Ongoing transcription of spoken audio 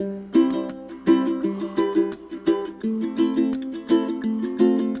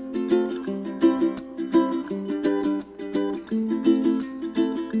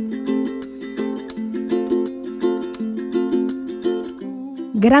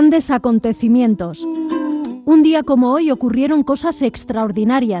Grandes acontecimientos. Un día como hoy ocurrieron cosas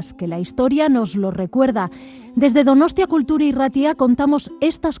extraordinarias que la historia nos lo recuerda. Desde Donostia Kultura Irratia contamos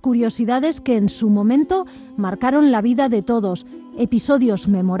estas curiosidades que en su momento marcaron la vida de todos, episodios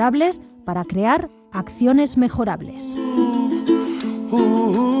memorables para crear acciones mejorables.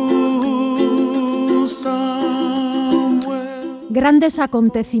 Grandes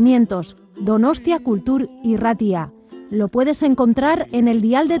acontecimientos. Donostia Kultura Irratia. Lo puedes encontrar en el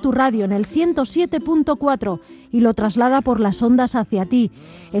dial de tu radio, en el 107.4, y lo traslada por las ondas hacia ti.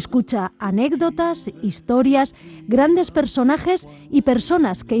 Escucha anécdotas, historias, grandes personajes y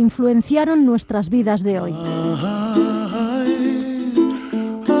personas que influenciaron nuestras vidas de hoy.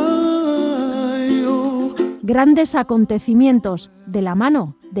 Grandes acontecimientos, de la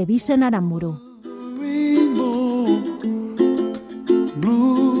mano de Bisen Aramburu.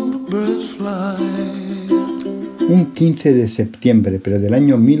 Un 15 de septiembre, pero del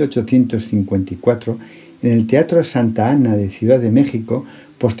año 1854, en el Teatro Santa Ana de Ciudad de México,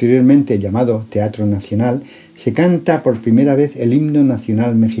 posteriormente llamado Teatro Nacional, se canta por primera vez el himno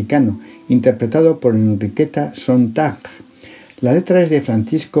nacional mexicano, interpretado por Enriqueta Sontag. La letra es de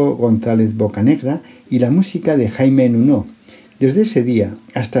Francisco González Bocanegra y la música de Jaime Nuno. Desde ese día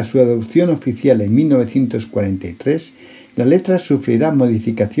hasta su adopción oficial en 1943, la letra sufrirá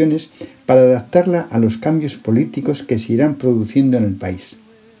modificaciones para adaptarla a los cambios políticos que se irán produciendo en el país.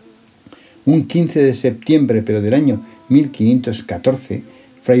 Un 15 de septiembre, pero del año 1514,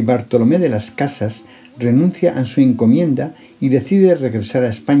 Fray Bartolomé de las Casas renuncia a su encomienda y decide regresar a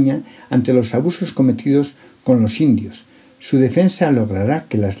España ante los abusos cometidos con los indios. Su defensa logrará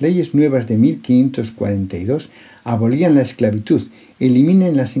que las leyes nuevas de 1542 abolían la esclavitud,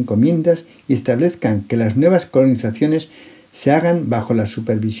 eliminen las encomiendas y establezcan que las nuevas colonizaciones se hagan bajo la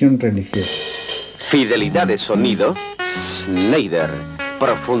supervisión religiosa. Fidelidad de sonido, Schneider.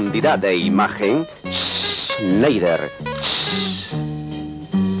 Profundidad de imagen, Schneider.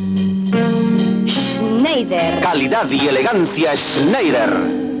 Schneider. Calidad y elegancia, Schneider.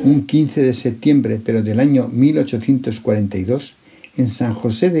 Un 15 de septiembre, pero del año 1842, en San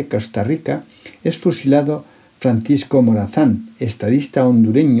José de Costa Rica, es fusilado Francisco Morazán, estadista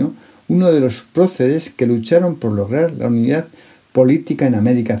hondureño, uno de los próceres que lucharon por lograr la unidad política en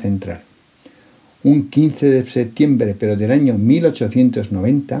América Central. Un 15 de septiembre, pero del año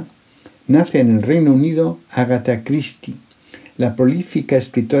 1890, nace en el Reino Unido Agatha Christie, la prolífica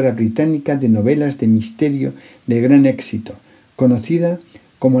escritora británica de novelas de misterio de gran éxito, conocida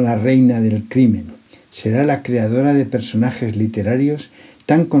como la reina del crimen. Será la creadora de personajes literarios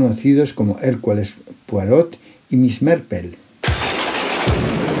tan conocidos como Hércules Poirot y Miss Marple.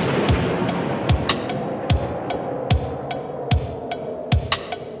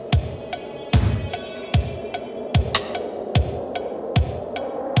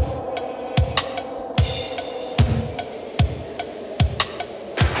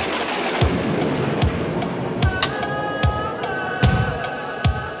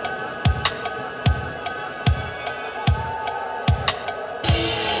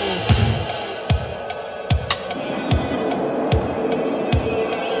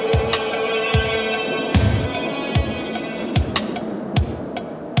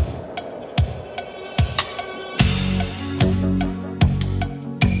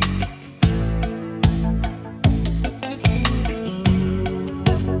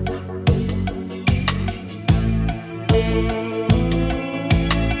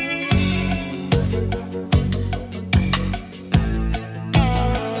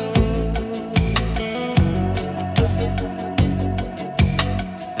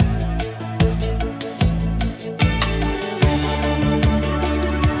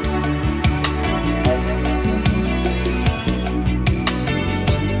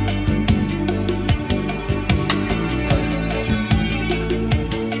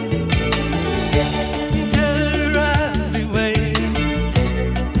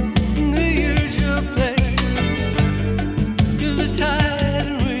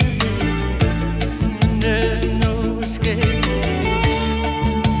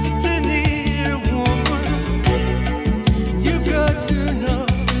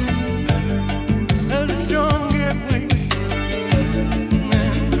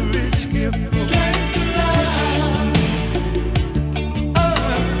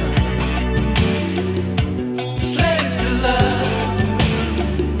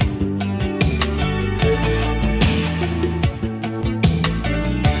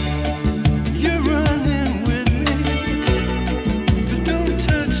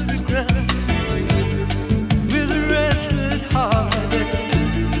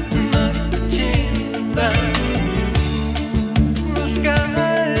 sky.